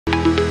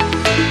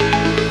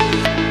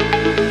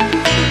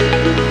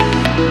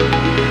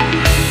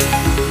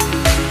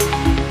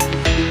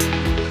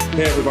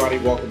Hey, everybody,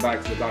 welcome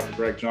back to the Dr.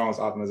 Greg Jones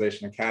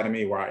Optimization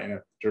Academy, where I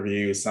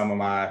interview some of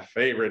my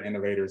favorite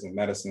innovators in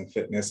medicine,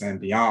 fitness, and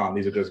beyond.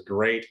 These are just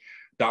great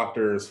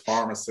doctors,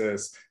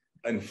 pharmacists,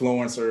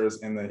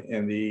 influencers in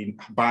the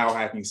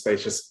biohacking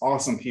space, just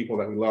awesome people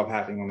that we love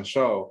having on the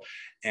show.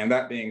 And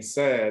that being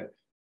said,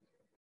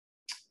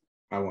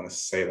 I want to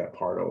say that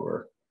part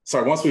over.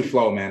 Sorry, once we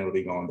flow, man, it'll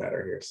be going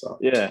better here. So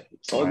yeah,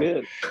 it's all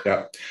good.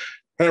 Yeah.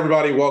 Hey,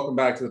 everybody, welcome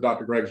back to the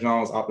Dr. Greg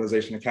Jones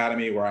Optimization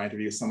Academy, where I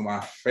interview some of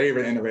my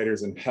favorite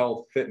innovators in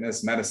health,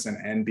 fitness, medicine,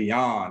 and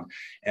beyond.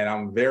 And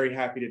I'm very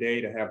happy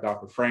today to have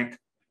Dr. Franck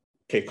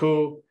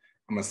Kékou.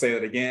 I'm going to say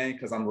that again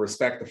because I'm going to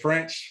respect the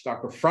French.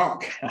 Dr.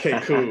 Franck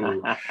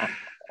Kékou.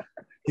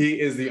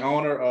 He is the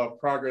owner of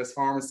Progress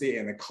Pharmacy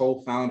and the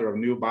co-founder of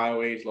New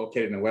BioAge,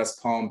 located in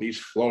West Palm Beach,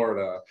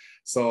 Florida.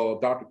 So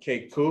Dr.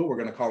 Kékou, we're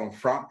going to call him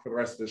Franck for the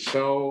rest of the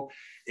show,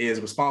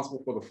 is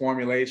responsible for the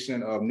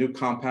formulation of new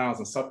compounds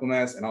and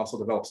supplements, and also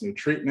develops new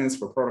treatments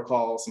for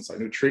protocols,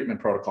 new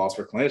treatment protocols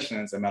for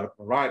clinicians and medical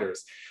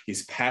providers.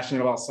 He's passionate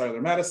about cellular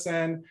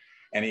medicine,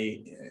 and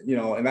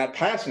and that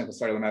passion for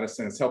cellular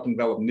medicine is helping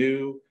develop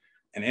new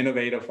and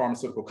innovative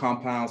pharmaceutical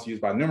compounds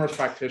used by numerous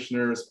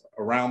practitioners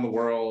around the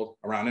world,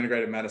 around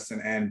integrated medicine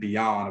and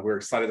beyond. We're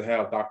excited to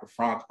have Dr.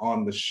 Franck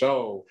on the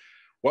show.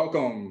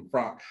 Welcome,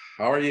 Franck.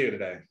 How are you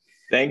today?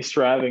 Thanks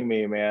for having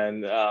me,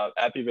 man.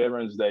 Happy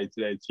Veterans Day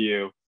today to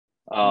you.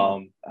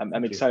 I'm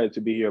excited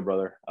to be here,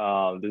 brother.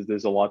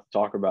 There's a lot to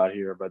talk about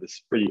here, but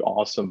it's pretty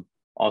awesome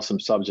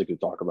subject to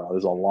talk about.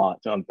 There's a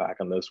lot to unpack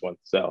on this one.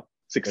 So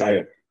it's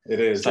exciting. It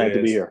is. Excited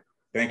to be here.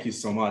 Thank you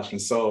so much.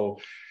 And so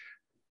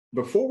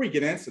before we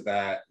get into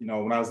that,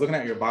 when I was looking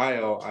at your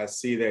bio, I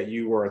see that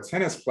you were a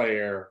tennis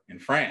player in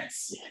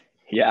France.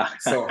 Yeah.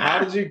 So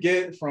how did you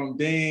get from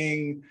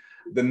being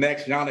the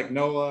next Yannick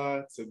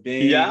Noah to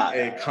being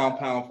a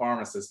compound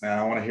pharmacist?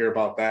 Now, I want to hear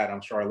about that. I'm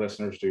sure our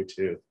listeners do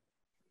too.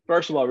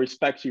 First of all,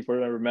 respect you for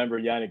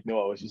remember Yannick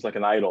Noah, which is like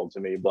an idol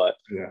to me. But,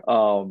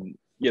 born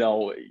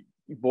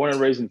and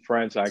raised in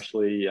France,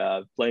 actually,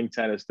 playing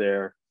tennis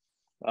there.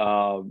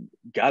 Got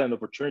an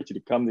opportunity to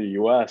come to the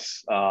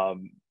US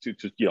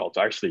to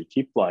actually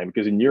keep playing,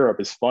 because in Europe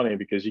it's funny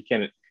because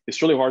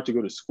it's really hard to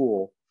go to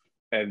school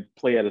and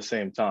play at the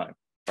same time,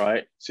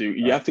 right? So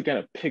you have to kind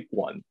of pick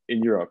one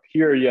in Europe.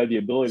 Here you have the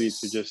ability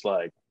to just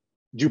like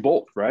do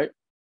both, right?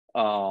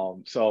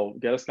 So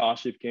get a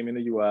scholarship, came in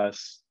the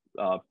US,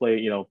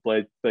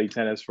 played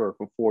tennis for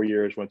 4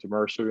 years, went to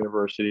Mercer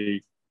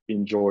University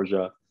in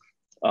Georgia,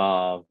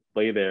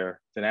 play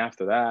there. Then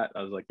after that,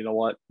 I was like, you know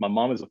what? My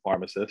mom is a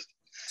pharmacist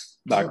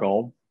back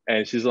home.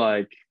 And she's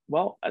like,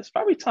 well, it's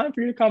probably time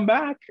for you to come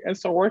back and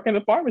start working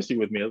in pharmacy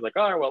with me. I was like,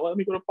 all right, well, let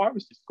me go to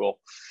pharmacy school.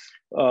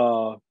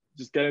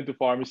 Just get into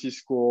pharmacy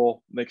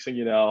school. Next thing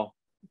you know,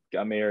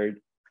 got married,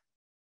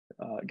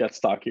 got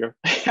stuck here.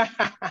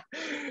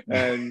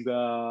 and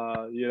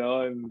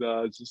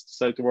just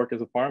decided to work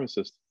as a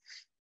pharmacist.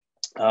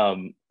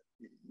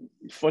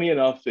 Funny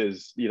enough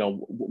is,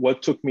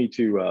 what took me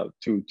to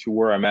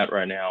where I'm at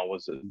right now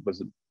was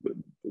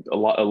a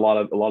lot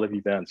of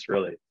events,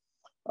 really.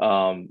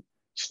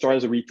 Started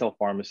as a retail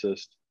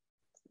pharmacist,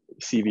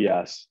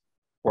 CVS,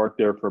 worked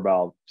there for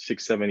about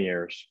 6-7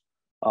 years.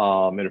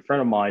 And a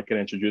friend of mine can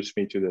introduce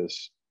me to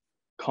this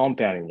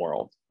compounding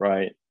world,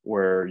 right?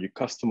 Where you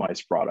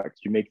customize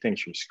products, you make things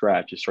from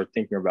scratch, you start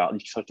thinking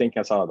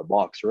outside of the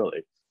box, really.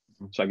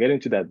 Mm-hmm. So I get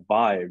into that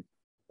vibe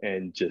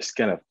and just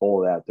kind of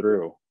follow that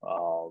through.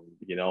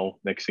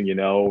 Next thing you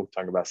know,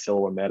 talking about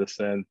cellular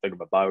medicine, talking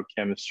about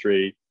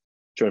biochemistry,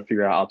 trying to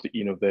figure out how to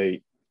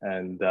innovate.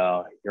 And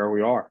here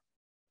we are,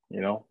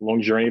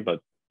 long journey, but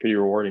pretty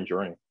rewarding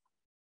journey.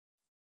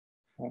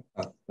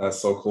 That's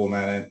so cool,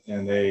 man.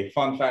 And a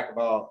fun fact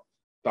about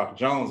Dr.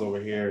 Jones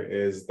over here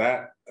is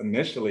that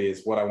initially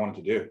is what I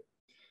wanted to do.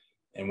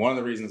 And one of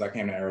the reasons I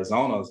came to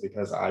Arizona is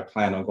because I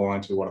planned on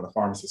going to one of the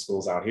pharmacy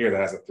schools out here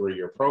that has a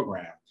 3-year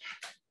program.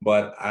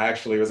 But I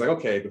actually was like,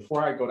 okay,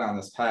 before I go down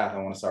this path, I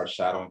want to start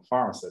shadowing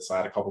pharmacists. So I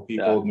had a couple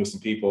people, knew some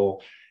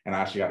people, and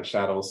I actually got to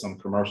shadow some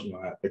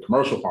the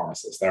commercial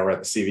pharmacists that were at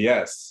the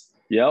CVS,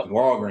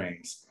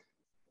 Walgreens.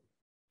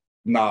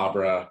 Nah,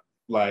 bro.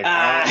 Like,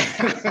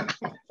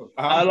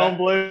 I don't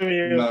blame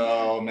you.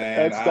 No, man.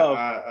 That's tough.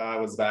 I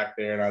was back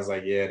there and I was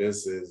like, yeah,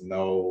 this is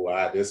no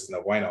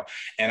bueno.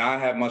 And I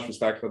have much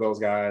respect for those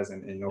guys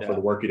and for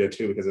the work you did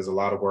too, because there's a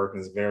lot of work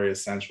and it's very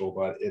essential,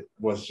 but it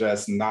was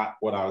just not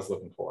what I was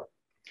looking for.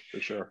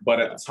 For sure. But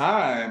at the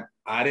time,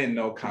 I didn't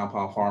know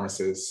compound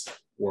pharmacists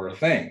were a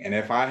thing. And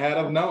if I had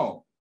have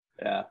known,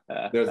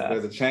 there's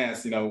a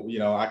chance,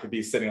 I could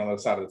be sitting on the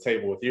other side of the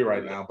table with you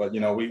right now. But,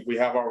 we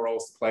have our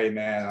roles to play,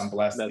 man. I'm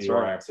blessed to be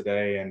where I am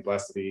today and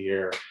blessed to be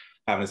here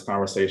having this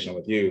conversation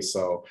with you.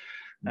 So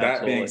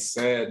that being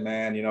said,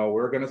 man,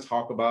 we're going to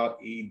talk about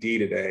ED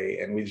today.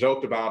 And we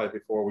joked about it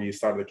before we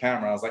started the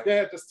camera. I was like,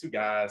 yeah, just two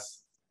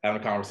guys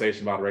having a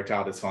conversation about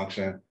erectile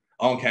dysfunction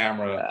on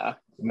camera.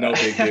 No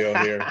big deal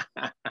here.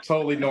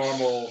 Totally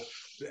normal,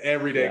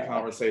 everyday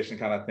conversation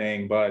kind of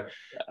thing. But,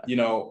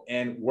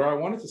 and where I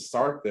wanted to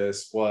start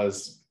this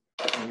was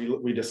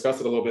and we discussed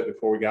it a little bit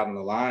before we got on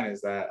the line,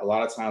 is that a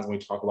lot of times when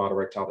we talk about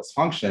erectile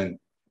dysfunction,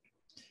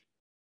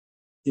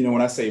 you know,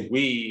 when I say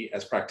we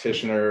as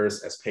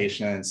practitioners, as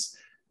patients,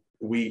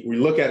 we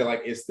look at it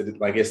like it's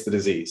the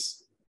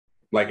disease,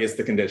 like it's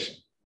the condition,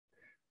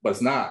 but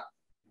it's not.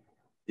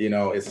 You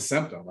know, it's a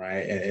symptom,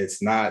 right? And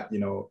it's not, you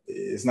know,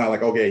 it's not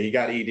like, okay, you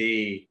got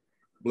ED,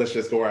 let's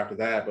just go after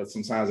that. But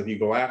sometimes if you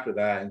go after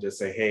that and just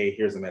say, hey,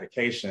 here's a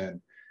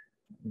medication,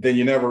 then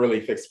you never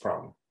really fix the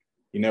problem.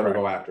 You never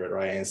go after it,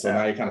 right? And so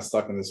now you're kind of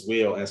stuck in this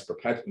wheel, and it's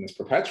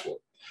perpetual.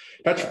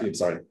 I'm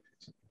sorry,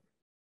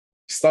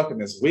 stuck in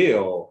this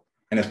wheel,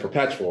 and it's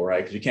perpetual, right?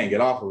 Because you can't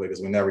get off of it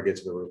because we never get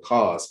to the root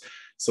cause.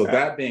 So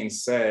that being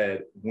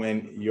said,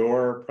 when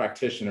your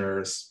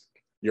practitioners,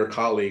 your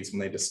colleagues, when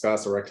they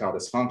discuss erectile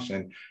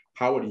dysfunction,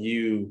 how would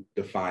you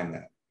define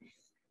that?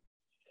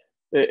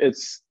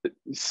 It's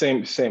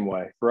same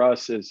way. For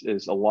us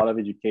is a lot of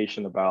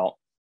education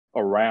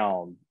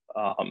around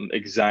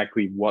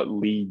exactly what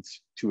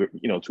leads to,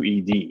 you know, to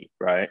ED,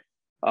 right?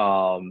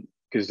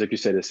 Because like you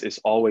said, it's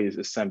always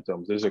the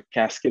symptoms. There's a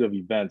cascade of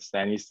events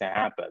that needs to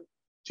happen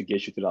to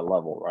get you to that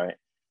level, right?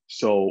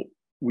 So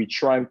we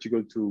try to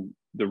go to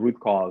the root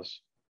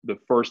cause, the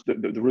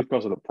root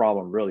cause of the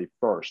problem really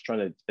first, trying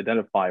to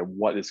identify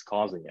what is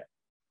causing it,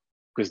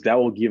 because that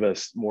will give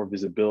us more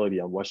visibility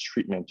on what's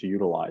treatment to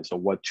utilize or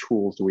what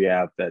tools do we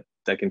have that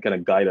can kind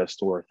of guide us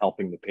toward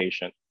helping the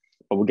patient.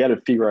 But we got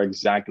to figure out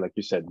exactly, like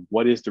you said,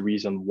 what is the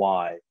reason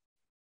why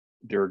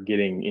they're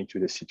getting into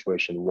this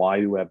situation?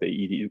 Why do we have the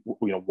ED? You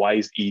know, why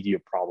is ED a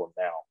problem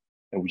now?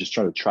 And we just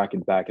try to track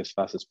it back as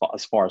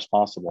far as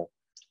possible,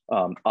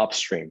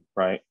 upstream,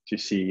 right? To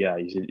see,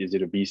 is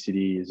it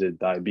obesity? Is it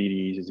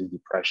diabetes? Is it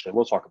depression?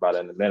 We'll talk about it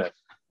in a minute.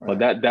 Right.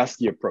 But that's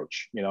the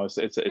approach. You know,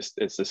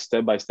 it's a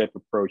step-by-step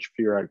approach.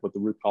 Figure out what the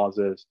root cause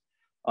is,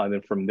 and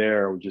then from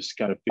there we just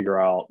kind of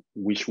figure out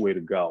which way to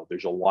go.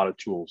 There's a lot of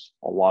tools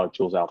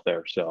out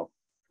there. So,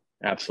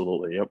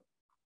 absolutely, yep.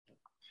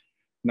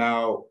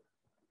 Now,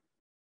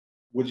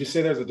 would you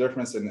say there's a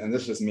difference, and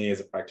this is just me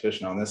as a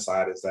practitioner on this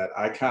side, is that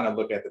I kind of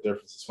look at the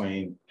difference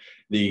between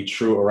the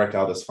true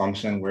erectile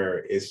dysfunction where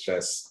it's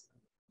just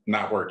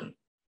not working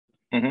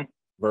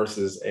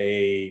versus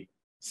a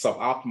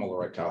suboptimal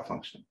erectile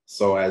function.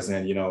 So as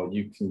in, you know,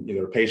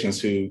 there are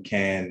patients who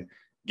can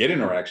get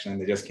an erection,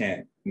 they just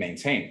can't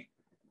maintain it.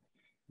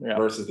 Yeah.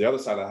 Versus the other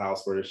side of the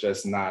house where it's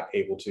just not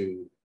able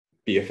to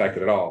be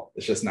affected at all.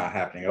 It's just not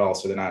happening at all.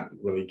 So they're not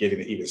really getting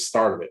the even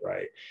start of it,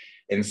 right?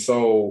 And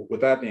so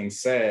with that being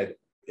said,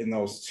 in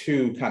those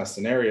two kind of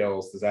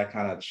scenarios, does that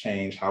kind of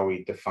change how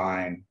we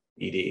define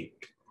ED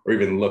or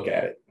even look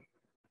at it?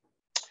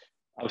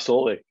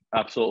 Absolutely.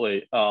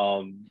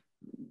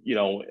 You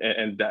know,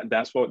 and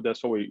that's what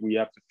we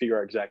have to figure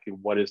out exactly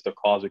what is the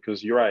cause,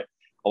 because you're right.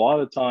 A lot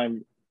of the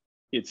time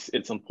it's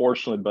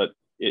unfortunate, but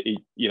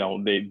you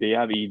know, they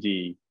have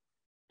ED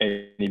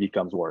and it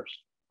becomes worse,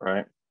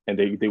 right? And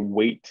they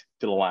wait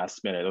till the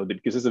last minute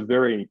because it's a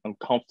very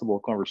uncomfortable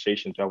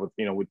conversation to have with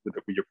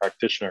your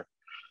practitioner.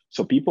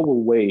 So people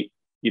will wait.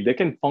 If they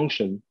can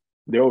function,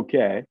 they're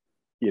okay,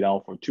 you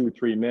know, for 2 or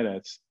 3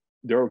 minutes,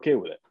 they're okay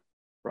with it,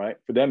 right?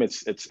 For them,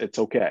 it's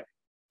okay.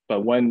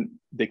 But when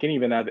they can't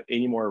even have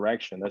any more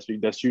erection,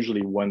 that's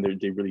usually when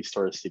they really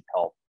start to seek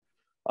help.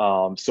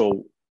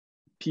 So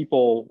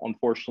people,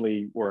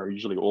 unfortunately, who are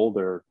usually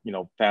older, you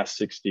know, past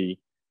 60,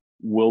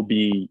 will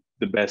be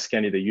the best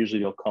candidate. Usually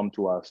they'll come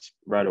to us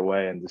right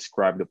away and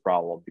describe the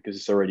problem because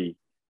it's already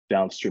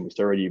downstream. It's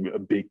already a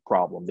big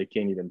problem. They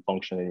can't even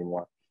function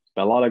anymore.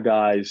 But a lot of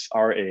guys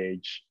our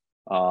age,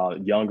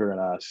 younger than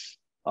us,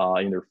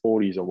 in their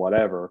 40s or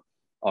whatever,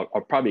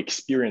 are probably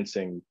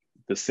experiencing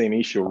the same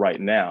issue right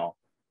now,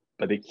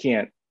 but they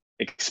can't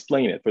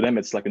explain it. For them,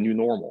 it's like a new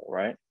normal,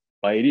 right?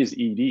 But it is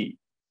ED.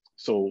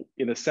 So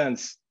in a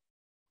sense,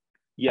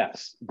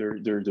 yes,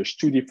 there's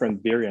 2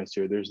 different variants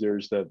here. There's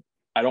the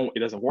it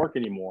doesn't work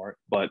anymore,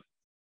 but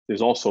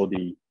there's also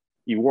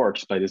it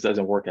works, but it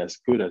doesn't work as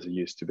good as it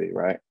used to be,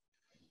 right?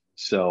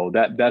 So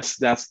that's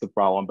the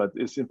problem. But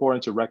it's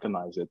important to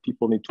recognize it.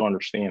 People need to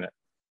understand it.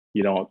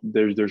 You know,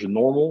 there's a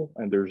normal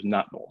and there's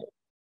not normal.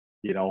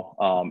 You know,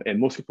 and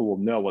most people will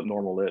know what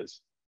normal is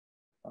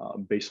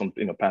based on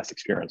past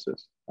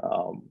experiences.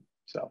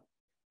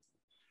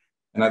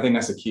 And I think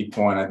that's a key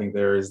point. I think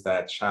there is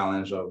that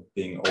challenge of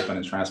being open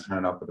and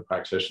transparent enough with the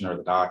practitioner or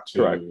the doc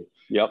to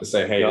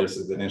say, hey, this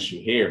is an issue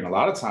here. And a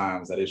lot of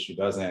times that issue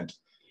doesn't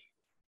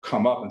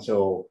come up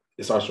until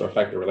it starts to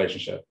affect the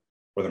relationship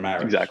or the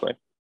marriage. Exactly.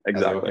 Like,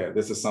 okay,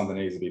 this is something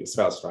that needs to be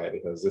discussed, right?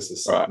 Because this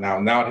is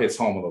now it hits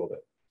home a little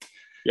bit.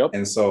 Yep.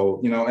 And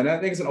so, you know, and I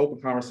think it's an open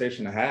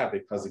conversation to have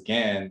because,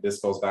 again, this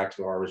goes back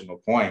to our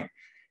original point.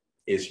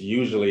 It's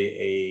usually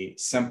a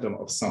symptom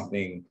of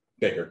something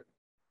bigger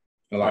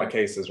in a lot of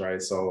cases,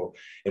 right? So,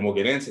 and we'll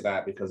get into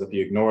that because if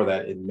you ignore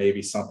that, it may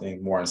be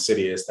something more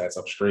insidious that's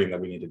upstream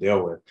that we need to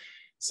deal with.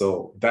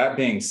 So that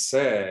being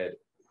said,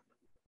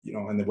 you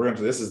know, and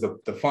this is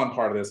the fun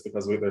part of this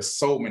because there's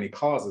so many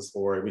causes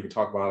for it. We can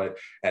talk about it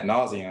ad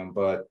nauseum,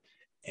 but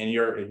in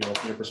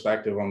from your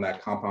perspective on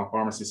that compound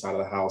pharmacy side of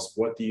the house,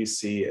 what do you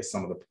see as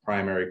some of the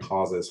primary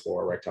causes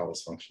for erectile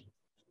dysfunction?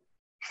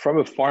 From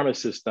a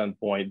pharmacist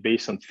standpoint,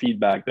 based on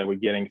feedback that we're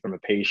getting from a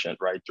patient,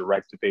 right,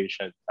 direct to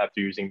patient after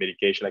using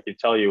medication, I can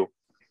tell you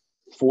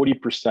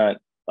 40%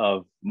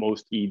 of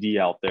most ED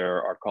out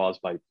there are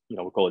caused by, we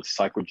call it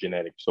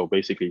psychogenetic. So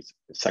basically it's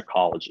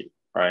psychology,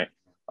 right?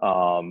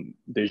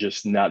 They're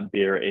just not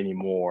there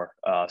anymore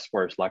as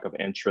far as lack of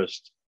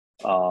interest,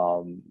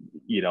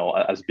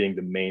 as being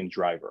the main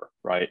driver,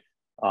 right?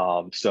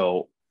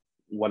 So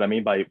what I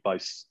mean by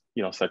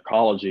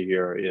psychology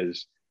here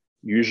is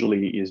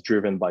usually is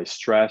driven by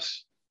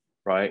stress,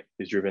 right?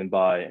 Is driven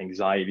by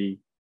anxiety,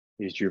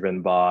 is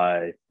driven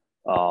by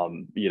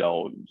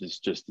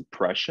just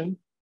depression,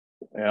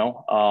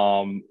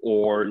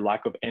 or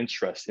lack of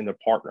interest in the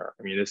partner.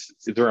 I mean, it's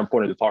very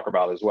important to talk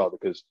about as well,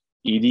 because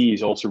ED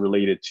is also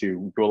related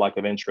to your lack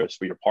of interest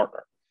for your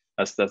partner.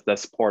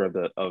 That's part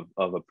of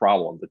a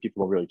problem that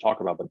people don't really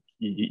talk about. But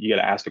you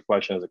got to ask the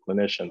question as a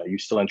clinician: are you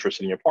still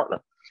interested in your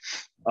partner?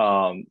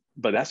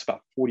 But that's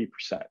about 40%.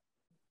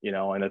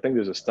 And I think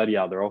there's a study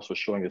out there also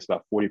showing this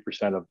about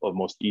 40% of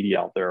most ED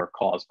out there are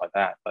caused by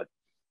that. But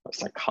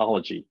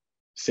psychology,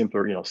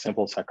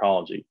 simple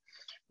psychology.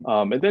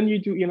 And then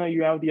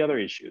you have the other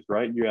issues,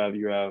 right? You have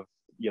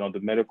the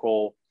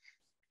medical,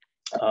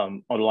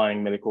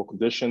 underlying medical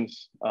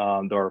conditions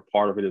that are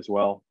part of it as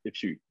well.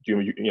 If you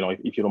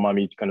don't mind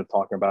me kind of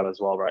talking about it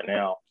as well right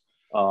now.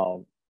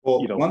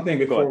 One thing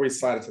before we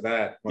slide into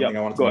that, one thing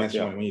I wanted to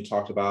mention when you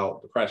talked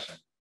about depression.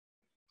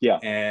 Yeah.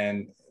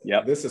 And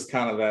this is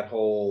kind of that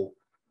whole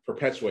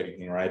perpetuating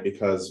thing, right?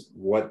 Because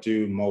what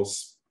do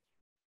most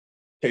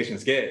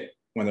patients get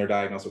when they're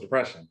diagnosed with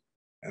depression?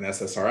 An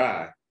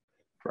SSRI.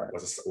 Correct.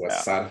 What's the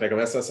side effect of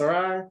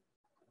SSRI?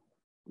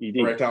 ED.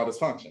 Erectile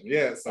dysfunction.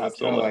 Yeah. So it's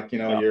kind of like,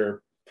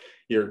 you're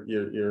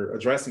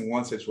addressing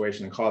one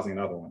situation and causing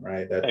another one,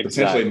 right? That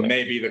potentially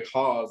may be the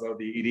cause of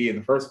the ED in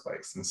the first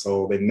place. And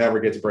so they never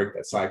get to break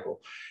that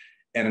cycle.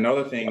 And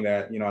another thing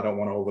that, I don't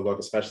want to overlook,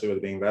 especially with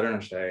it being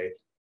Veterans Day,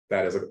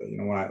 that is,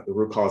 the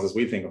root causes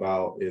we think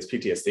about is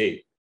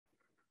PTSD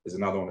is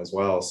another one as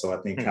well. So I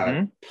think kind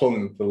of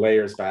pulling the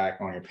layers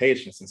back on your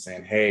patients and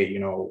saying, hey,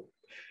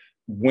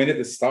 when did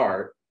this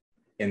start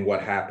and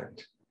what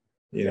happened?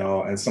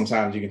 And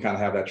sometimes you can kind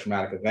of have that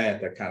traumatic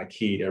event that kind of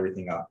keyed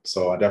everything up.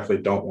 So I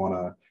definitely don't want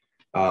to,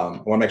 I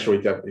want to make sure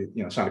we definitely,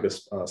 shine a good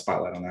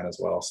spotlight on that as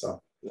well.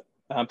 So.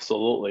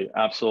 Absolutely.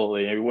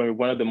 And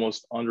one of the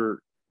most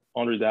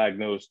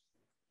underdiagnosed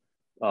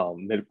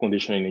medical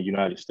condition in the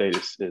United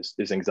States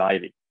is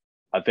anxiety.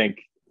 I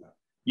think,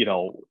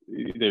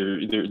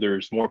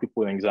 there's more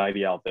people with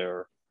anxiety out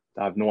there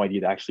that have no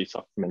idea to actually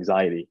suffer from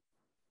anxiety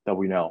that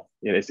we know.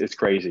 It's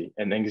crazy.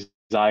 And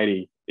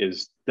anxiety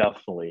is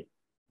definitely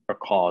a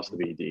cause of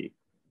ED.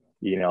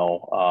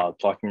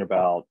 Talking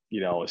about, a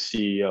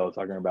CEO,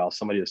 talking about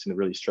somebody that's in a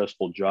really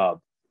stressful job,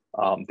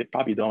 they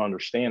probably don't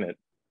understand it,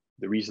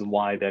 the reason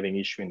why they're having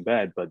issue in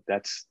bed, but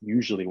that's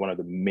usually one of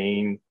the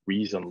main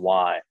reason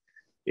why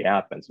it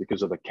happens,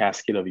 because of the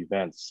cascade of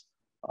events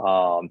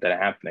that are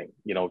happening.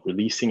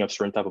 Releasing of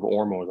certain type of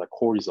hormones like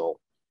cortisol,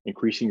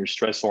 increasing your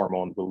stress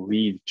hormone will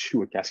lead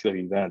to a cascade of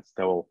events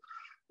that will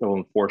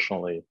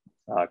unfortunately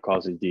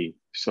cause ED.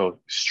 So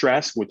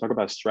stress, when we talk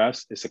about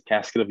stress, it's a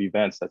cascade of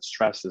events that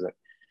stress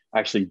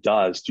actually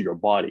does to your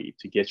body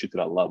to get you to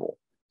that level.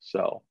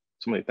 So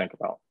something to think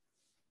about.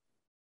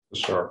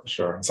 For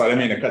sure. So I didn't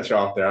mean to cut you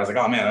off there. I was like,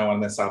 oh man, I don't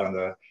want to miss out on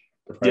the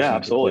depression. Yeah,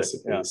 absolutely.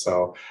 Yeah.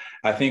 So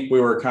I think we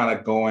were kind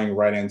of going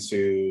right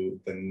into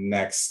the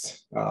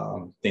next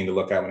thing to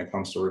look at when it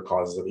comes to root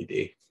causes of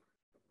ED.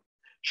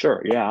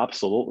 Sure. Yeah,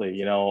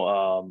 absolutely.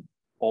 All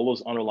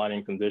those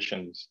underlying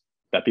conditions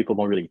that people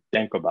don't really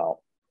think about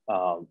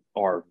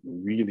are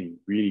really,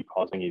 really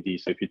causing ED.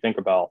 So if you think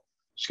about,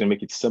 just going to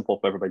make it simple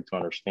for everybody to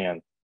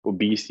understand,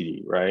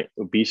 obesity, right?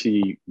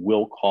 Obesity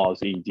will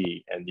cause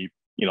ED, and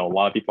a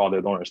lot of people out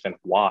there don't understand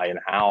why and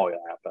how it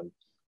happened.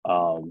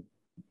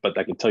 But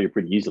I can tell you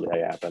pretty easily how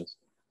it happens.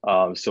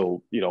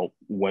 So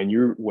when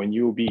you're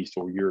obese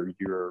or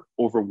you're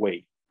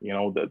overweight,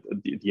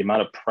 the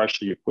amount of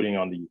pressure you're putting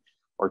on the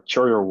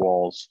arterial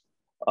walls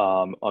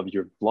of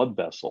your blood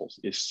vessels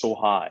is so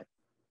high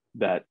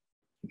that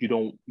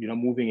you're not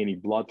moving any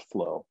blood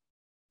flow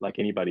like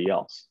anybody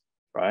else,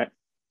 right?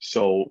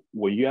 So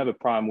when you have a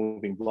problem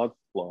moving blood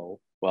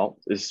flow, well,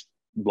 it's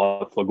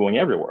blood flow going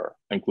everywhere,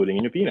 including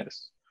in your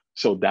penis.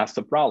 So that's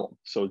the problem.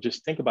 So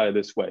just think about it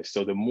this way.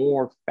 So the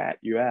more fat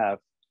you have,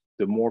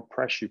 the more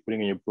pressure you're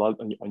putting in your blood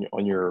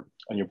on your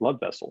blood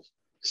vessels.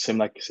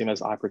 Same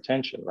as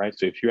hypertension, right?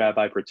 So if you have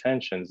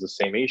hypertension, it's the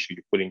same issue.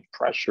 You're putting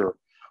pressure,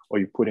 or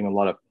you're putting a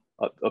lot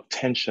of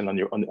tension on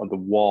the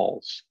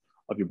walls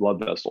of your blood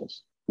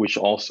vessels, which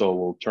also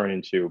will turn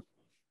into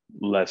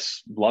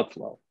less blood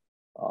flow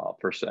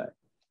per se.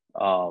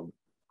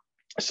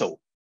 So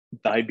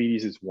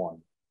diabetes is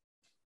one.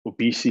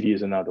 Obesity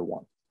is another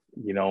one.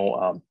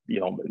 Now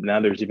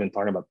there's even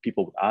talking about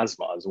people with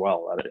asthma as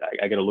well.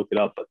 I got to look it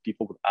up, but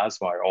people with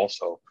asthma are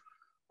also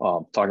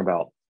talking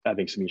about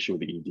having some issue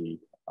with the ED.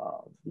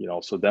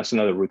 So that's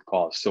another root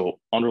cause. So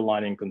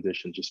underlying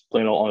condition, just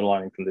plain old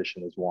underlying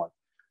condition is one.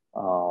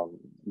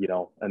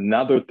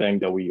 Another thing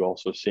that we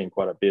also seeing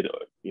quite a bit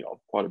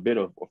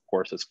of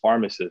course, as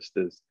pharmacists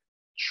is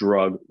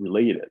drug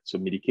related, so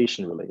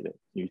medication related.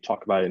 You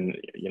talked about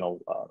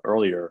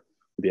earlier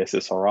the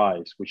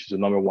SSRIs, which is the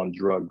number one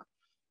drug.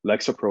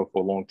 Lexapro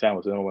for a long time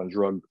was the number one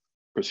drug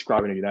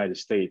prescribed in the United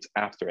States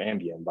after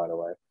Ambien, by the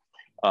way.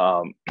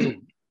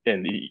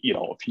 And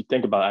if you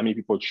think about how many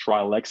people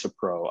try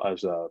Lexapro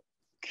as a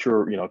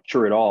cure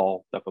it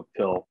all type of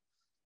pill,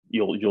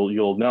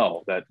 you'll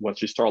know that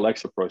once you start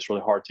Lexapro, it's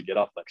really hard to get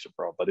off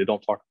Lexapro. But they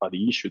don't talk about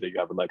the issue that you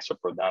have with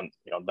Lexapro down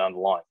the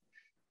line.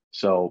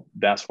 So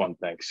that's one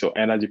thing. So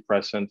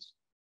antidepressants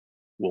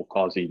will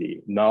cause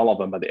ED. Not all of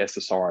them, but the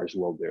SSRIs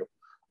will do.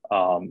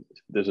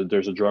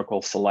 There's a drug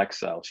called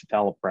Celexa,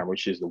 citalopram,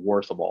 which is the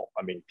worst of all.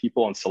 I mean,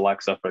 people on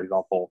Celexa, for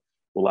example,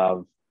 will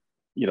have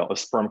a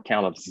sperm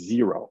count of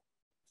 0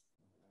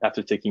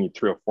 after taking it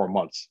 3 or 4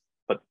 months.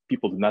 But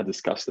people do not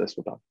discuss this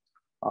with them.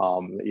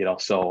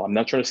 So I'm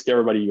not trying to scare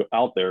everybody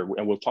out there,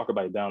 and we'll talk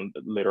about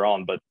it later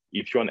on. But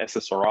if you're on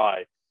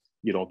SSRI,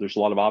 there's a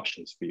lot of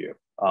options for you.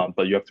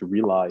 But you have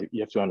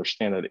to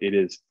understand that it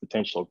is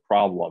potential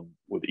problem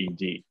with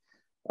ED.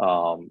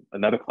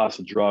 Another class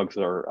of drugs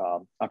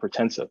are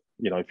hypertensive.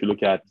 If you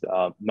look at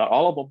not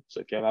all of them,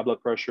 so if you have high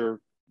blood pressure,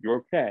 you're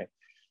okay.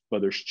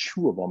 But there's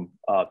 2 of them,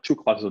 2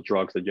 classes of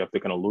drugs that you have to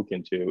kind of look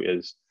into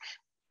is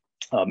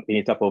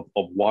any type of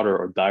water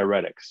or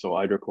diuretic. So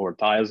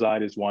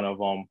hydrochlorothiazide is one of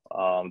them.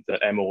 The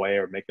MOA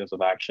or mechanism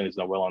of action is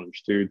not well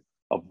understood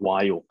of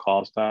why you'll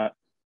cause that.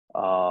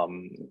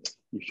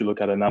 If you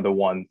look at another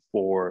one,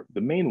 for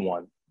the main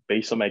one,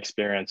 based on my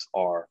experience,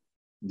 are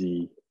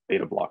the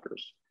beta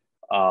blockers.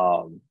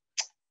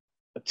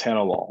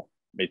 Atenolol,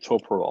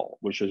 metoprolol,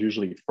 which is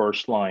usually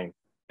first line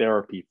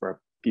therapy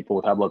for people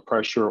with high blood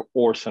pressure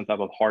or some type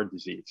of heart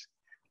disease,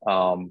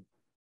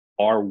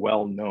 are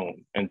well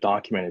known and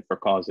documented for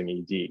causing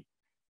ED.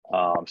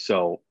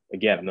 So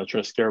again, I'm not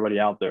trying to scare everybody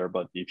out there,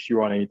 but if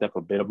you're on any type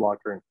of beta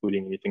blocker,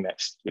 including anything that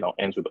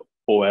ends with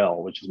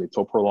OL, which is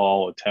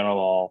metoprolol,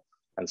 atenolol,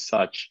 and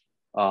such,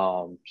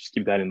 just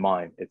keep that in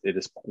mind.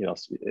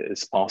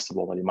 It's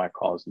possible that it might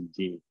cause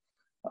ED.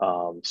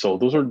 So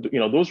those are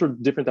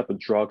different type of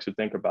drugs to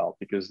think about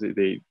because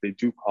they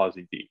do cause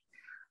ED.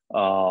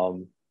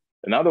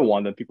 Another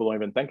one that people don't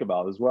even think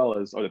about as well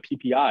are the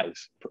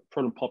PPIs,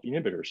 proton pump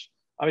inhibitors.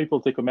 How many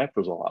people take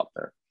omeprazole out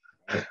there?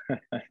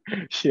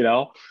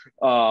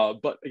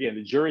 But again,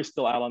 the jury's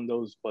still out on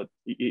those, but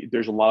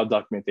there's a lot of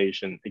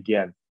documentation,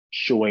 again,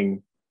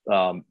 showing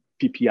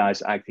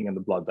PPIs acting in the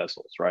blood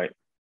vessels, right?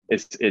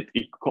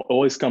 It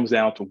always comes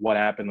down to what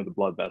happened with the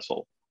blood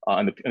vessel.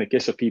 In the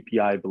case of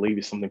PPI, I believe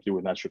it's something to do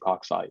with nitric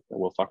oxide that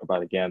we'll talk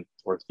about again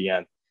towards the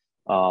end,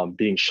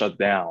 being shut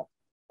down,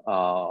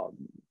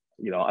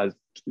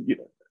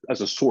 as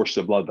a source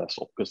of blood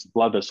vessel, because the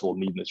blood vessel will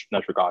need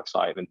nitric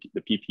oxide, and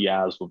the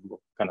PPIs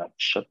will kind of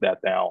shut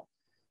that down,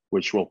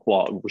 which will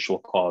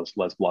cause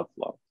less blood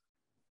flow.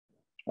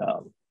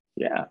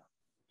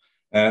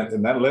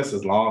 And that list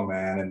is long,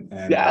 man.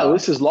 The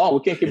list is long. We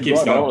can't keep going.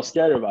 I don't want to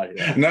scare everybody.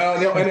 No,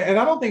 and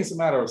I don't think it's a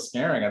matter of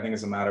scaring. I think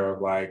it's a matter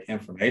of like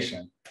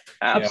information.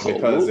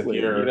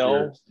 Absolutely.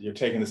 Because if you're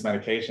taking this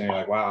medication, you're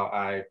like,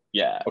 wow,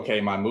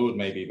 okay, my mood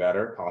may be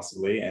better,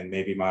 possibly, and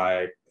maybe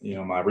my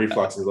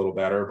reflux is a little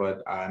better,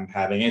 but I'm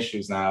having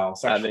issues now.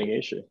 Having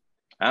issue.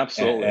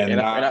 Absolutely. And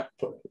not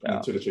put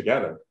two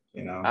together.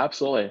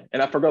 Absolutely.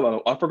 And I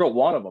forgot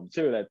one of them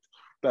too.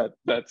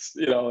 That's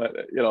the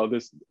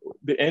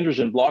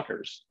androgen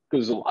blockers,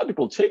 because a lot of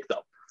people take them.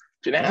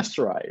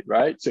 Finasteride,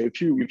 right? So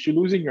if you're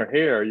losing your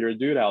hair, you're a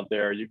dude out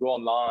there, you go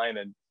online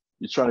and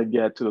you're trying to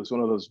get to one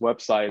of those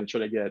websites and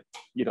trying to get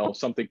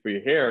something for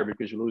your hair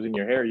because you're losing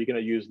your hair, you're going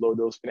to use low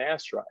dose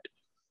finasteride,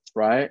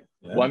 right?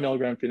 1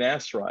 milligram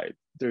finasteride.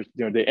 There's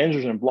the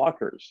androgen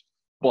blockers,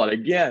 but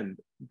again,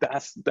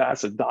 that's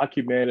a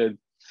documented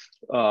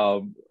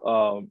side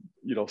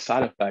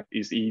effect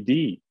is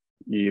ED.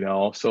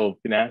 So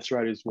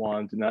finasteride is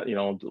one,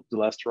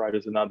 dulasteride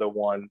is another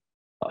one,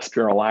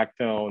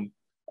 spironolactone.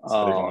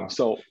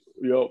 So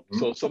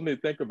something to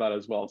think about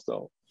as well.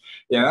 So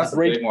that's a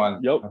big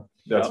one.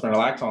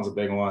 Spironolactone is a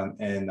big one,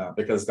 and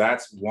because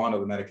that's one of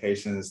the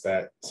medications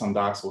that some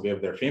docs will give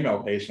their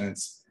female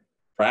patients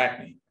for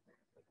acne.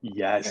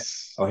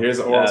 Yes. Well, here's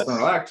the oral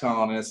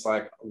spironolactone, and it's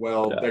like,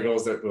 there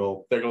goes,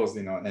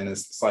 and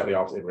it's slightly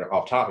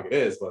off topic. It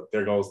is, but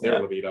there goes their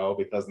libido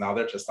because now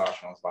their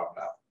testosterone is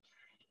popping out.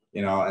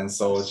 And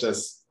so it's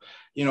just,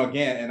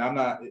 again, and I'm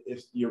not,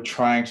 if you're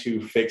trying to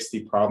fix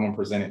the problem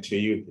presented to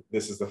you,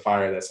 this is the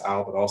fire that's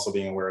out, but also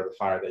being aware of the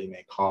fire that you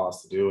may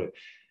cause to do it.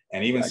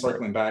 And even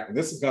circling back, and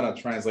this is going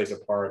to translate to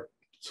part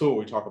 2,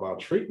 we talk about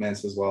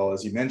treatments as well.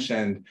 As you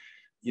mentioned,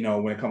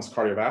 when it comes to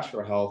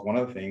cardiovascular health, one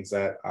of the things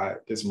that I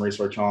did some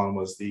research on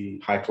was the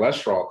high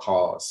cholesterol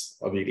cause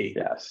of ED.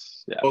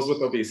 Yes. Goes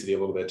with obesity a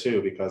little bit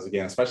too, because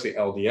again, especially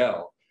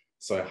LDL.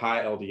 So a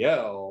high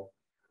LDL,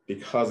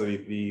 because of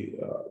the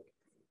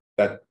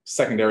that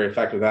secondary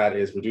effect of that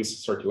is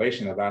reduced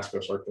circulation of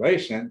vascular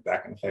circulation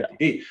that can affect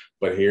ED.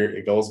 But here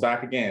it goes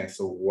back again.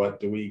 So what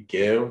do we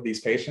give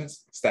these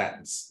patients?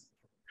 Statins.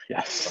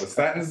 Yes. What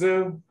do statins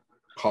do?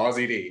 Cause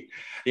ED.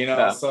 You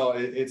know, so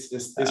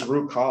it's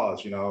root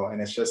cause, you know,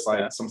 and it's just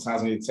like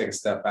sometimes we need to take a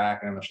step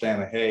back and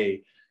understand that,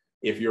 hey,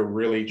 if you're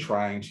really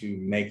trying to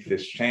make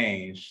this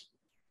change,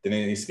 then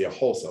it needs to be a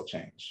wholesale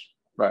change.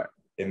 Right.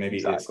 And maybe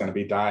it's going to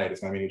be diet, it's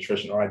going to be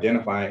nutrition, or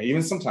identifying.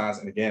 Even sometimes,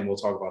 and again, we'll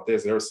talk about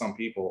this, there are some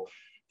people,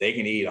 they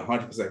can eat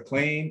 100%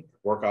 clean,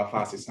 work out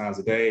 5-6 times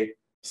a day,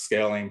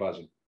 scale ain't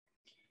budget.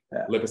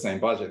 Lipids ain't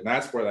budget. And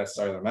that's where that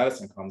cellular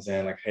medicine comes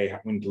in. Like, hey,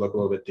 we need to look a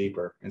little bit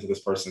deeper into this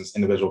person's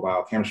individual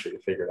biochemistry to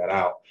figure that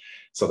out.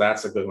 So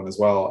that's a good one as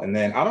well. And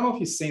then I don't know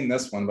if you've seen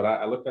this one, but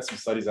I looked at some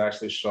studies that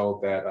actually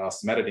showed that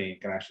cimetidine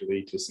can actually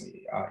lead to some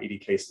ED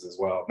cases as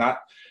well. I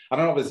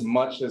don't know if as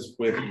much as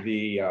with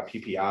the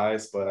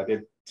PPIs, but I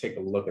did take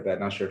a look at that.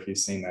 Not sure if you've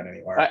seen that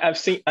anywhere. I've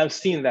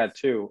seen that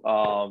too.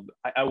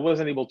 I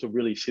wasn't able to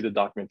really see the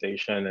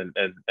documentation,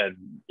 and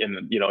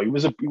you know, it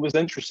was an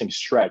interesting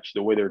stretch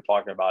the way they were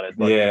talking about it.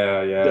 But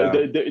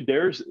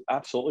there's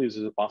absolutely is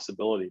a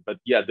possibility, but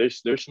yeah,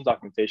 there's some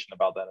documentation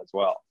about that as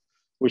well,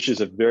 which is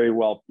a very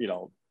well, you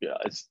know,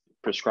 it's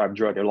prescribed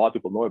drug. A lot of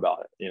people know about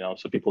it, you know,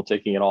 so people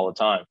taking it all the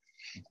time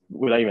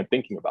without even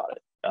thinking about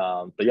it.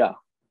 But yeah,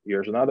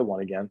 here's another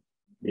one again,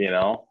 you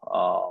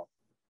know.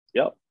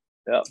 Yep.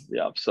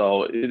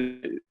 So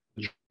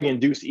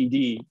induced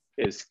ED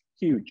is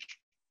huge.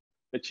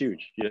 It's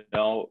huge, you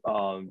know.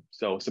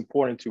 So it's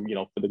important to, you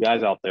know, for the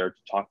guys out there to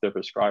talk to their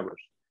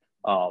prescribers,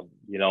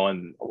 you know,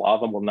 and a lot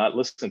of them will not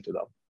listen to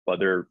them, but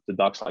the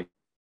docs like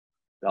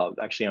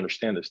actually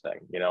understand this thing,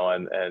 you know,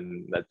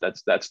 and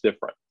that's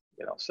different,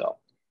 you know. So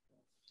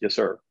yes,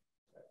 sir.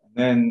 And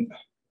then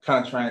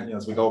kind of trying, you know,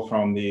 as we go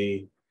from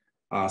the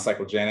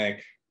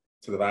psychogenic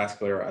to the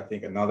vascular, I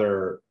think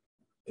another,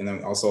 and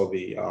then also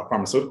the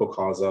pharmaceutical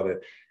cause of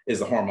it is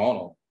the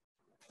hormonal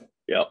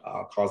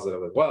cause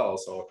of it as well.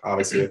 So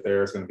obviously if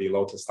there's going to be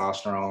low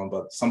testosterone,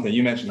 but something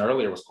you mentioned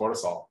earlier was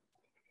cortisol,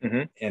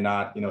 and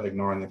not, you know,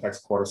 ignoring the effects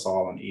of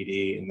cortisol on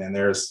ED. And then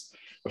there's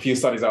a few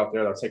studies out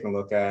there that are taking a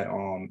look at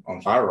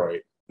on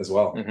thyroid as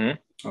well. You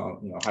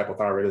know,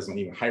 hypothyroidism,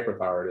 even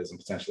hyperthyroidism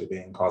potentially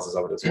being causes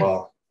of it as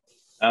well.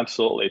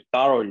 Absolutely.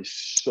 Thyroid is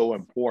so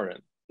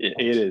important.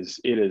 It is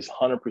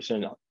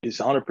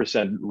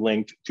 100%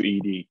 linked to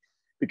ED.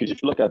 Because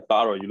if you look at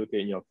thyroid, you look at,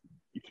 you know,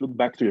 if you look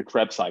back to your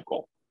Krebs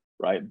cycle,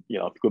 right? You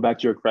know, if you go back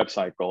to your Krebs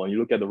cycle and you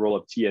look at the role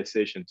of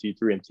TSH and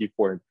T3 and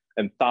T4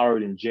 and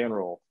thyroid in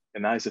general,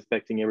 and that is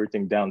affecting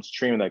everything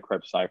downstream of that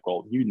Krebs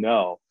cycle, you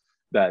know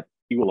that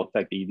it will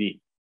affect ED.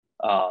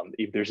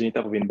 If there's any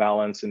type of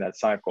imbalance in that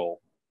cycle,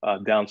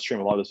 downstream,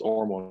 a lot of those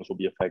hormones will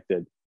be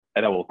affected,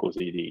 and that will cause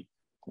ED.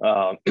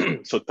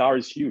 So thyroid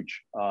is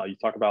huge. You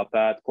talk about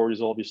that.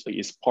 Cortisol obviously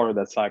is part of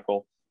that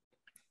cycle.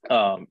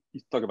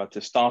 You talk about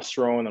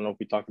testosterone. I don't know if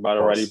we talked about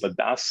it already, but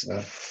that's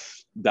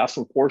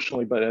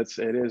unfortunately, but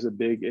it is a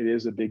big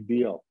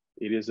deal.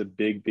 It is a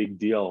big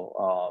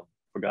deal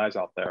for guys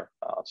out there.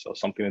 So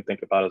something to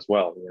think about as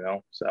well, you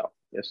know. So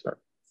yes, sir.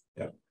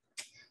 Yeah.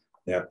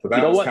 So you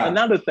know what?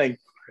 Another thing,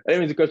 I didn't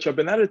mean to cut you up.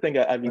 Another thing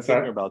I've been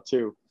thinking about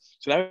too.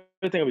 So another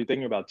thing I've been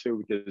thinking about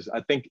too, because I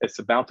think it's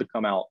about to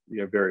come out, you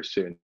know, very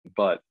soon.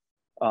 But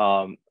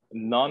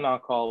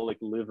non-alcoholic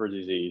liver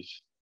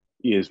disease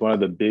is one of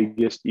the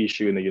biggest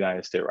issue in the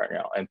United States right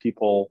now. And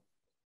people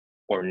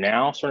are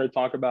now starting to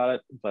talk about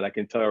it, but I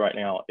can tell you right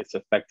now, it's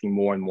affecting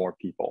more and more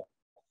people.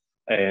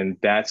 And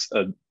that's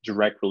a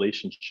direct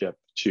relationship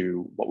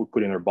to what we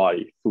put in our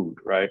body, food,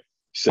 right?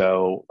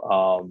 So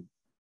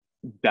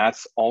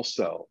that's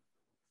also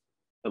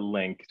a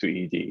link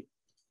to ED.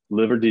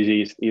 Liver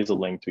disease is a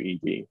link to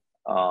ED.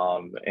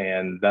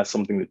 And that's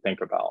something to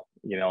think about,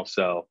 you know?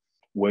 So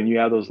when you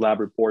have those lab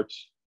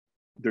reports,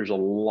 there's a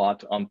lot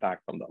to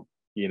unpack from them.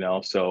 You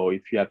know, so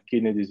if you have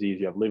kidney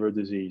disease, you have liver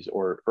disease,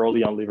 or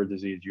early on liver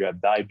disease, you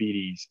have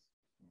diabetes,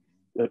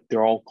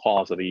 they're all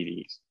cause of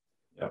EDs.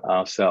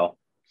 So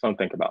something to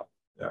think about.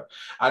 Yeah.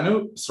 I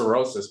knew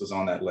cirrhosis was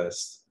on that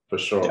list for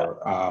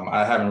sure.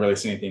 I haven't really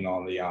seen anything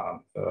on the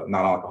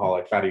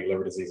non-alcoholic fatty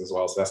liver disease as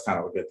well. So that's kind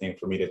of a good thing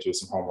for me to do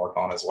some homework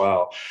on as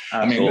well.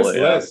 Absolutely, I mean, this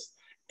list,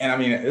 and I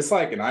mean, it's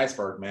like an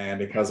iceberg, man,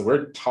 because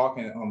we're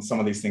talking on some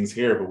of these things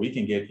here, but we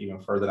can get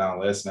even further down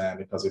the list, man,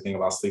 because we think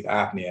about sleep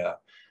apnea.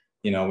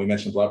 You know, we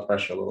mentioned blood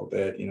pressure a little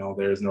bit. You know,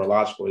 there's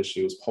neurological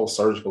issues,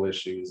 post-surgical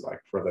issues, like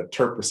for the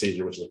TURP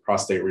procedure, which is a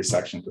prostate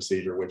resection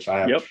procedure, which I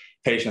have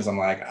patients, I'm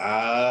like,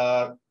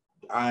 I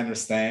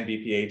understand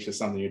BPH is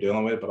something you're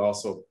dealing with, but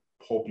also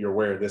hope you're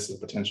aware this is a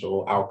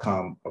potential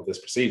outcome of this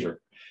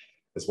procedure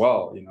as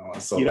well, you know.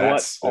 And so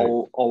that's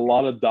a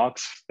lot of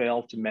docs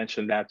fail to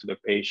mention that to the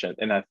patient.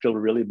 And I feel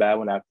really bad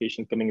when I have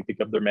patients coming and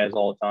pick up their meds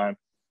all the time.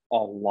 A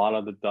lot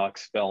of the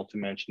docs fail to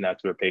mention that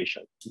to their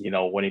patient, you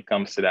know, when it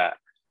comes to that.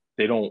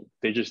 They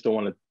just don't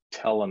want to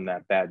tell them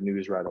that bad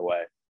news right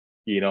away,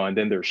 you know, and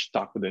then they're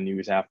stuck with the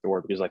news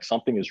afterward because like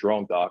something is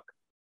wrong, doc.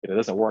 It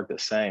doesn't work the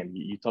same.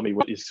 You tell me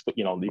what is,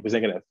 you know, it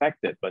wasn't going to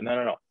affect it, but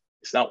no,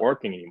 it's not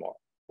working anymore.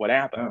 What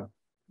happened?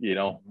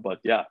 but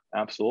yeah,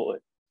 absolutely,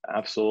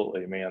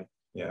 man.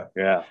 Yeah.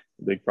 Yeah.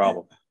 Big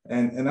problem.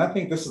 And I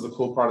think this is the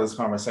cool part of this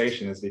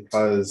conversation is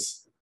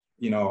because,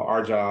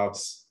 our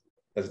jobs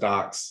as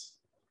docs,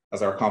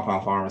 as our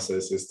compound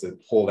pharmacists, is to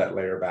pull that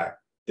layer back,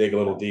 dig a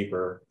little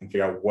deeper and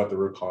figure out what the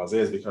root cause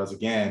is. Because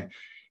again,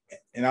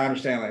 and I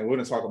understand, like, we're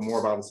going to talk more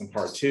about this in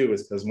part 2,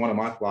 is because one of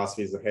my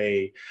philosophies of,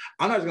 hey,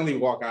 I'm not going to leave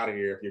you walk out of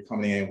here if you're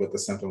coming in with the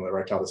symptom of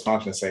erectile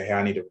dysfunction and say, hey,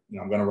 I need to,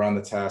 I'm going to run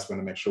the test, we're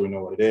going to make sure we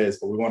know what it is.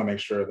 But we want to make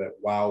sure that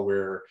while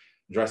we're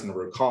addressing the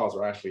root cause,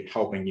 we're actually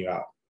helping you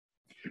out.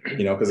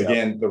 Because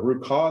again, the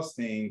root cause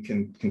thing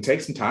can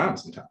take some time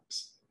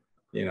sometimes,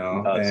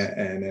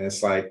 and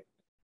it's like,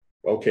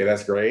 okay,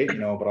 that's great,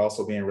 but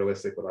also being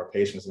realistic with our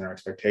patients and their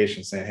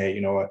expectations, saying, hey,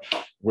 you know what,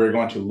 we're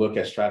going to look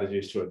at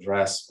strategies to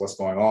address what's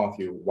going on with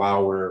you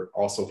while we're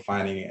also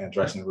finding and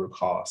addressing the root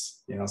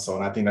cause, so,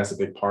 and I think that's a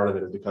big part of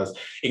it, is because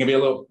it can be a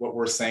little, what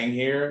we're saying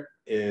here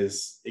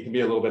is, it can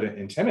be a little bit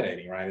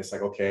intimidating, right? It's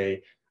like,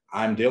 okay,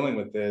 I'm dealing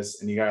with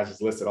this and you guys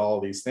just listed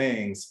all these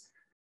things.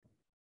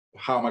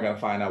 How am I going to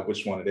find out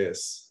which one it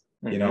is?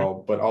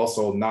 But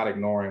also not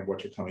ignoring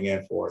what you're coming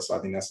in for. So I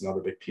think that's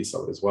another big piece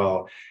of it as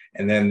well.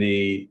 And then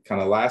the kind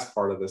of last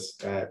part of this,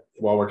 that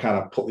while we're kind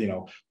of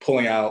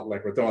pulling out,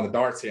 like we're throwing the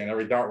darts here, and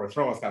every dart we're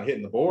throwing is kind of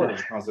hitting the board when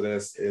it comes to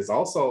this, is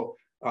also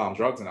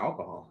drugs and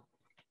alcohol.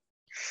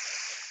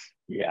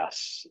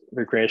 Yes,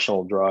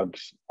 recreational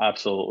drugs,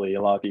 absolutely.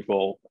 A lot of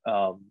people,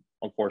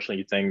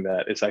 unfortunately, think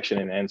that it's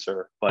actually an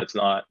answer, but it's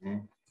not.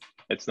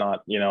 It's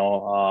not.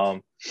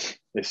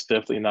 It's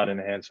definitely not an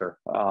answer.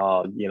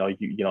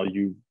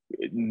 You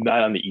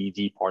not on the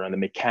ED part, on the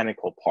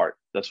mechanical part.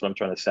 That's what I'm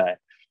trying to say.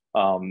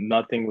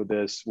 Nothing with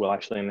this will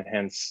actually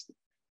enhance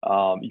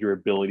your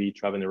ability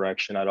to have an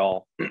erection at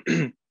all. As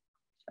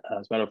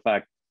a matter of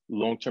fact,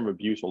 long-term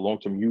abuse or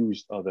long-term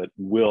use of it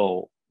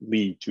will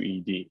lead to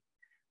ED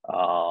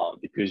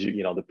because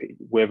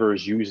whoever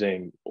is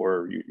using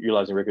or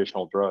utilizing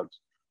recreational drugs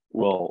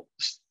will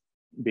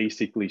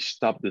basically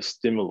stop the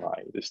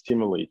stimuli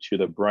to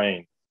the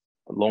brain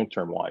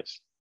long-term wise,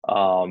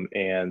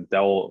 and that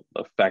will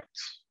affect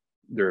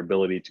their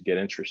ability to get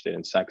interested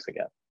in sex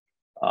again.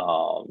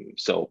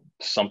 So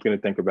something to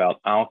think about.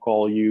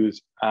 Alcohol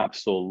use,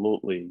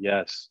 absolutely,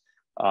 yes.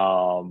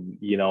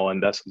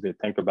 And that's something to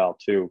think about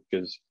too,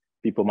 because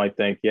people might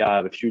think, yeah, I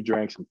have a few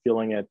drinks, I'm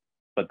feeling it,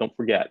 but don't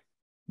forget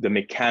the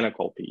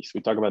mechanical piece.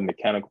 We talk about the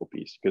mechanical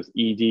piece because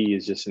ED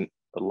is just a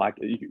lack.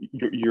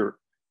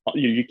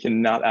 You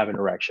cannot have an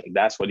erection.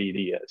 That's what ED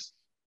is,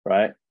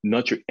 right?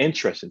 Not your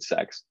interest in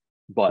sex,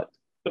 but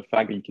the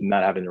fact that you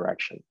cannot have an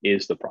erection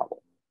is the problem.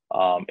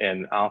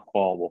 And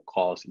alcohol will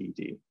cause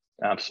ED.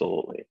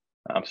 Absolutely.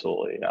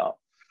 Yeah.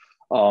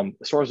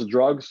 As far as the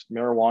drugs,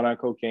 marijuana,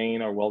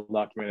 cocaine are well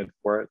documented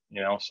for it,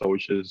 so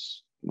which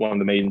is one of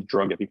the main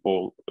drugs that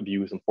people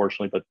abuse,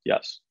 unfortunately, but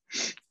yes.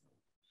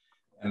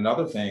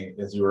 Another thing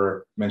is, you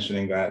were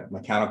mentioning that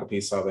mechanical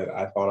piece of it,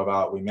 I thought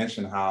about, we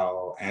mentioned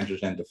how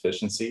androgen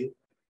deficiency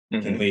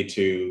can lead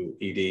to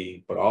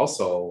ED, but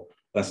also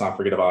let's not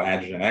forget about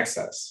androgen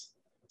excess.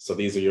 So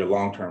these are your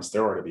long-term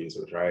steroid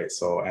abusers, right?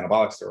 So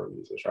anabolic steroid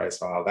users, right?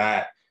 So how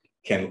that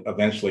can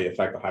eventually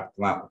affect the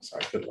hypothalamus.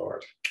 Sorry, good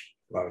Lord.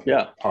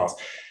 Pause.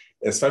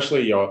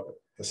 Especially your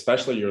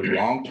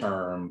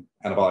long-term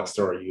anabolic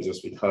steroid users,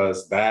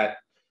 because that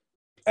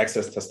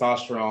excess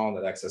testosterone,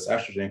 that excess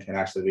estrogen can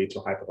actually lead to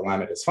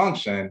hypothalamic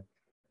dysfunction.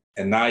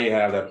 And now you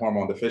have that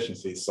hormone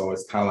deficiency. So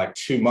it's kind of like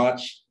too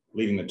much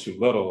leading to too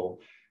little,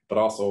 but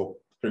also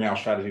figuring out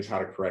strategies how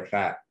to correct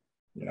that,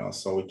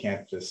 so we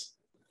can't just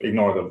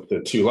ignore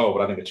the too low,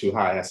 but I think the too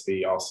high has to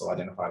be also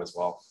identified as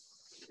well.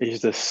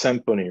 It's the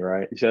symphony,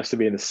 right? It has to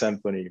be in the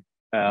symphony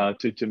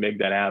to make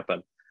that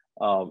happen.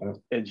 And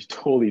you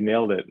totally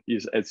nailed it.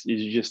 It's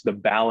just the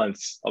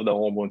balance of the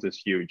hormones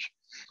is huge.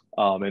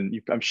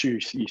 And I'm sure you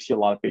see a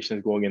lot of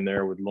patients going in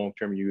there with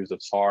long-term use of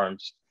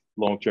SARMs,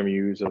 long-term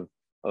use of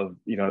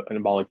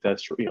anabolic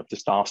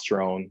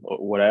testosterone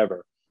or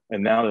whatever.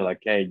 And now they're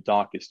like, hey,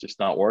 doc, it's just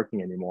not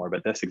working anymore.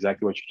 But that's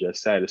exactly what you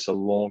just said. It's a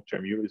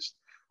long-term use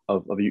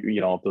of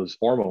those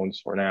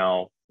hormones are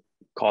now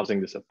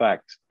causing this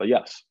effect. But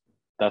yes,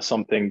 that's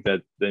something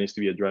that needs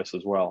to be addressed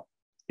as well.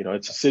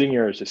 It's sitting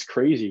here, it's just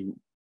crazy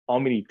how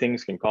many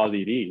things can cause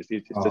ED.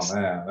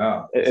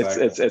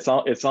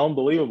 It's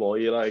unbelievable.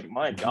 You're like,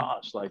 my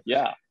gosh,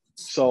 yeah.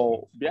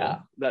 So yeah,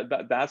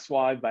 that's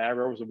why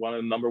Viagra was one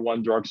of the number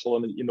one drugs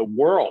sold in the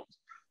world,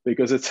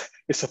 because it's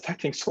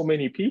affecting so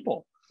many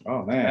people.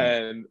 Oh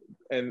man.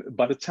 And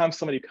by the time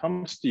somebody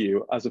comes to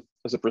you as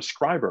a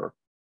prescriber,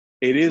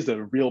 it is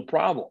a real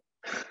problem.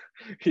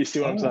 You see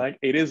what I'm saying?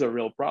 It is a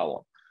real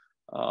problem.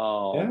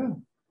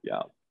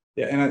 Yeah.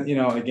 And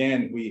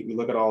again, we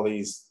look at all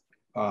these,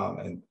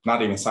 and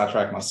not even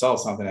sidetrack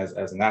myself, something as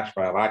a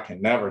naturopath I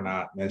can never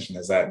not mention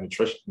is that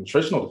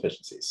nutritional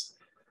deficiencies.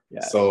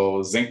 Yes.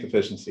 So zinc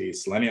deficiency,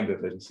 selenium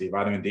deficiency,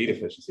 vitamin D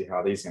deficiency,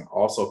 how these can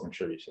also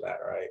contribute to that,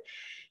 right?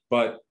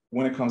 But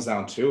when it comes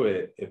down to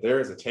it, if there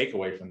is a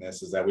takeaway from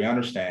this, is that we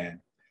understand,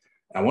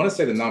 I want to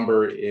say the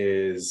number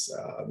is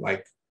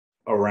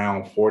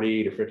around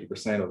 40 to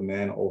 50% of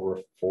men over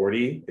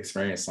 40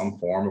 experience some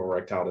form of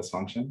erectile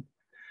dysfunction.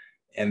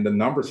 And the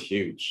number's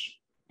huge,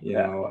 you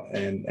know,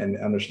 and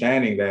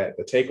understanding that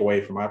the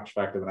takeaway from my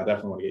perspective, and I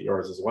definitely want to get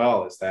yours as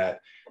well, is that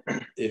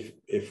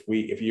if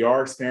you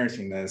are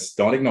experiencing this,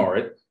 don't ignore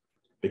it,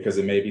 because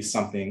it may be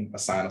a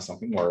sign of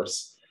something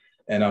worse.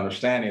 And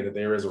understanding that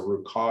there is a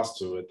root cause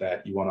to it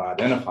that you want to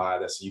identify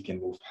that so you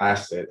can move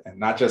past it, and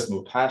not just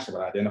move past it,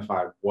 but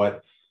identify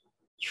what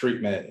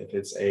treatment, if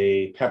it's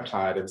a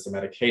peptide, if it's a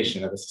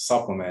medication, if it's a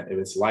supplement, if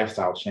it's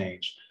lifestyle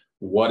change,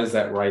 what is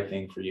that right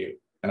thing for you?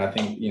 And I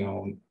think, you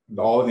know,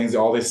 all the things,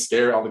 all this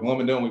scare, all the gloom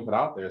and doom we put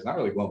out there, it's not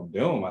really gloom and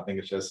doom. I think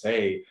it's just,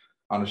 hey,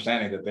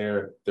 understanding that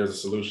there's a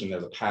solution,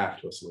 there's a path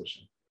to a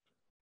solution.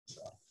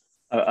 So.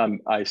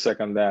 I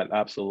second that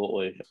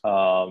absolutely.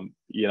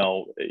 You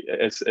know,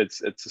 it's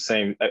the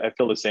same. I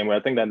feel the same way.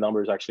 I think that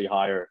number is actually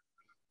higher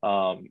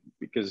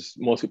because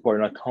most people are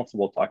not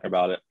comfortable talking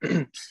about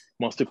it.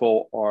 Most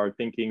people are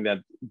thinking that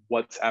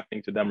what's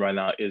happening to them right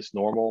now is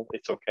normal.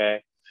 It's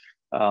okay.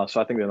 So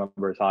I think the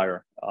number is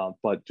higher,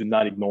 but do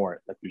not ignore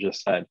it, like you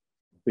just said,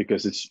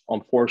 because it's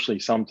unfortunately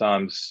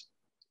sometimes,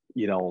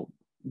 you know,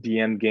 the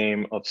end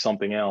game of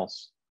something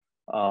else.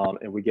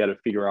 And we got to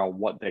figure out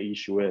what the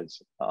issue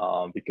is,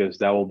 because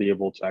that will be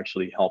able to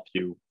actually help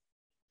you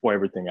for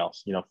everything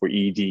else, you know, for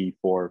ED,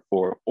 for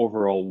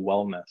overall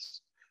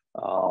wellness.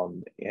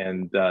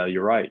 And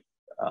you're right.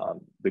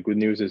 The good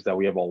news is that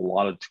we have a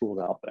lot of tools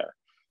out there,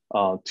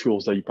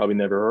 tools that you probably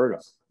never heard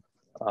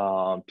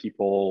of.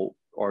 People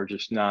are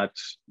just not,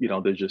 you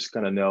know, they're just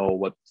going to know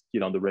what, you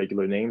know, the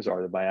regular names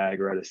are, the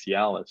Viagra, the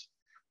Cialis,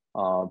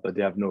 but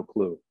they have no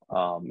clue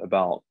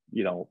about,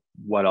 you know,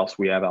 what else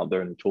we have out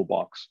there in the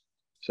toolbox.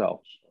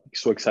 So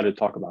excited to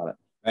talk about it.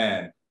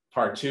 Man,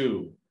 part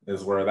 2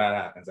 is where that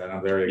happens, and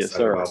I'm very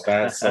excited about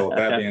that. So with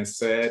that being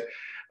said,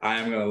 I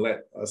am going to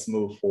let us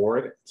move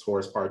forward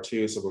towards part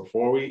 2. So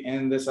before we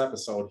end this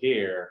episode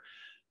here,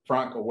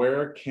 Frank,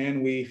 where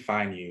can we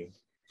find you?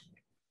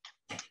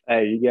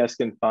 Hey, you guys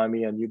can find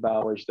me on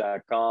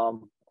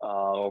newbowers.com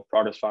or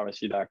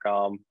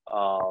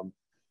progresspharmacy.com.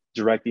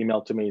 Direct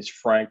email to me is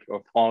Frank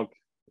or Funk,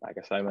 like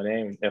I said, my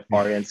name,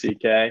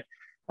 FRNCK,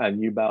 at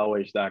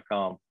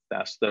newbowers.com.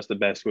 That's the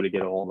best way to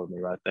get a hold of me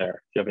right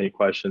there. If you have any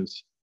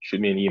questions,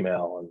 shoot me an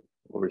email and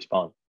we'll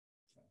respond.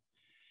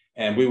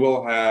 And we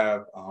will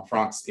have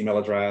Frank's email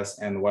address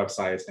and the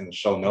websites in the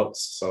show notes.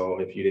 So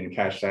if you didn't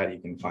catch that, you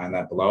can find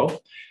that below.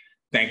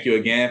 Thank you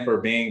again for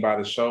being by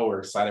the show. We're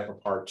excited for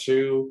part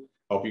 2.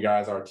 Hope you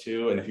guys are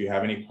too. And if you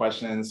have any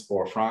questions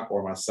for Frank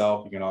or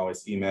myself, you can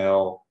always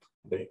email.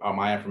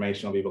 My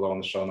information will be below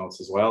in the show notes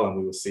as well. And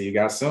we will see you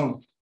guys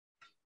soon.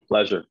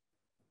 Pleasure.